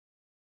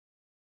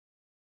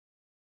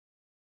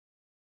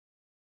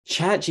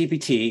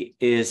ChatGPT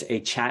is a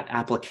chat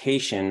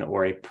application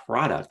or a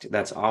product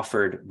that's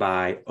offered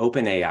by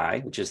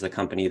OpenAI, which is the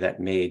company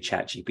that made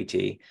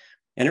ChatGPT.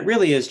 And it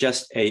really is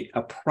just a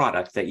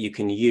product that you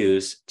can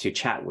use to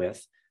chat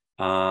with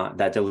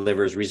that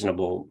delivers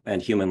reasonable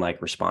and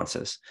human-like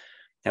responses.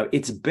 Now,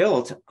 it's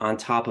built on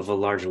top of a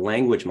large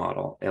language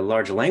model. A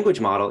large language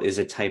model is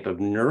a type of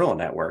neural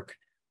network,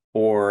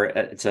 or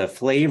it's a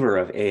flavor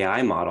of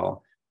AI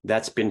model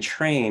that's been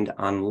trained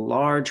on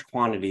large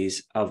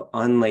quantities of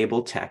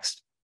unlabeled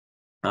text,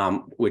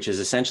 which is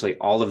essentially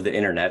all of the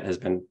internet has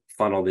been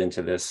funneled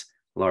into this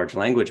large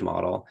language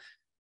model.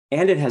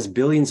 And it has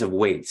billions of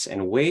weights,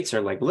 and weights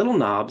are like little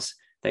knobs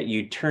that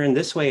you turn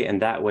this way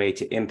and that way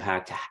to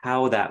impact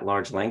how that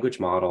large language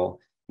model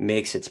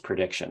makes its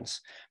predictions.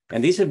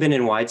 And these have been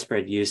in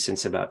widespread use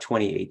since about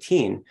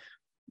 2018,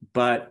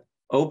 but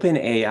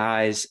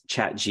OpenAI's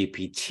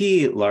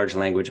ChatGPT large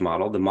language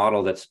model, the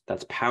model that's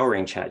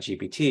powering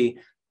ChatGPT,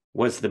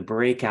 was the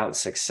breakout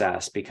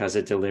success because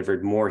it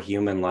delivered more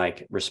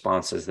human-like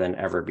responses than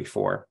ever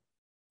before.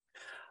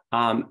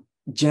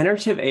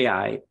 Generative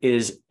AI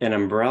is an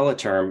umbrella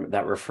term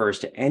that refers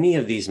to any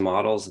of these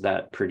models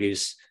that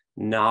produce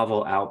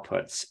novel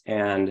outputs,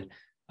 and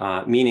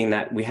meaning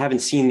that we haven't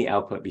seen the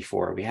output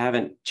before.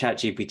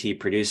 ChatGPT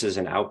produces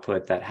an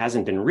output that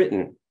hasn't been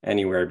written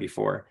anywhere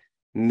before.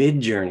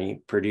 Midjourney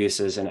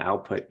produces an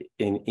output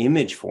in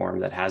image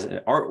form that has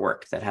an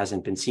artwork that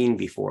hasn't been seen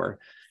before.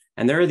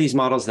 And there are these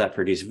models that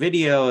produce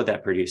video,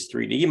 that produce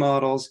 3D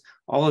models.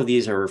 All of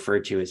these are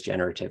referred to as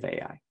generative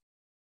AI.